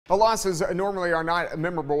The losses normally are not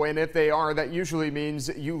memorable, and if they are, that usually means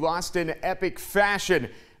you lost in epic fashion.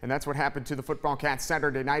 And that's what happened to the Football Cats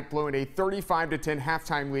Saturday night, blowing a 35-10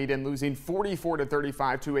 halftime lead and losing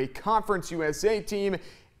 44-35 to a Conference USA team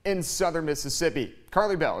in Southern Mississippi.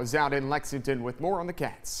 Carly Bell is out in Lexington with more on the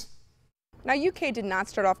Cats. Now, UK did not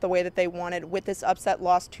start off the way that they wanted with this upset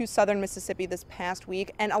loss to Southern Mississippi this past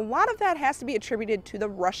week, and a lot of that has to be attributed to the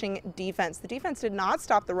rushing defense. The defense did not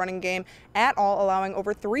stop the running game at all, allowing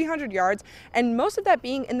over 300 yards, and most of that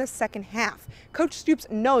being in the second half. Coach Stoops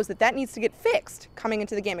knows that that needs to get fixed coming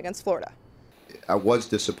into the game against Florida. I was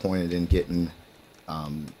disappointed in getting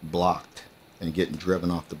blocked and getting driven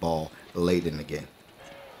off the ball late in the game.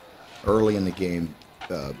 Early in the game,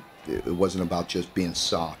 it wasn't about just being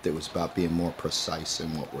soft. It was about being more precise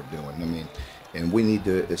in what we're doing. I mean, and we need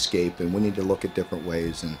to escape, and we need to look at different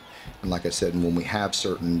ways. And like I said, when we have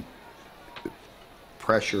certain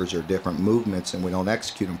pressures or different movements and we don't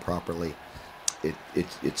execute them properly,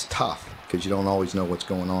 it's tough because you don't always know what's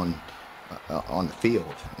going on the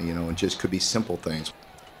field. You know, it just could be simple things.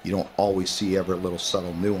 You don't always see every little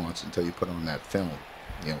subtle nuance until you put on that film.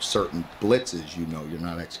 You know, certain blitzes, you know, you're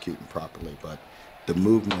not executing properly, but the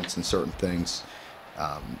movements and certain things,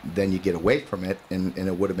 then you get away from it, and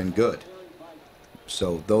it would have been good.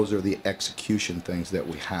 So those are the execution things that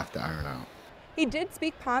we have to iron out. He did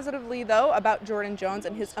speak positively, though, about Jordan Jones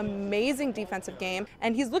and his amazing defensive game,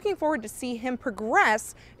 and he's looking forward to see him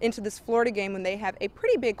progress into this Florida game when they have a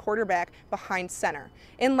pretty big quarterback behind center.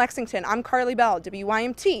 In Lexington, I'm Carly Bell,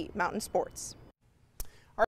 WYMT Mountain Sports.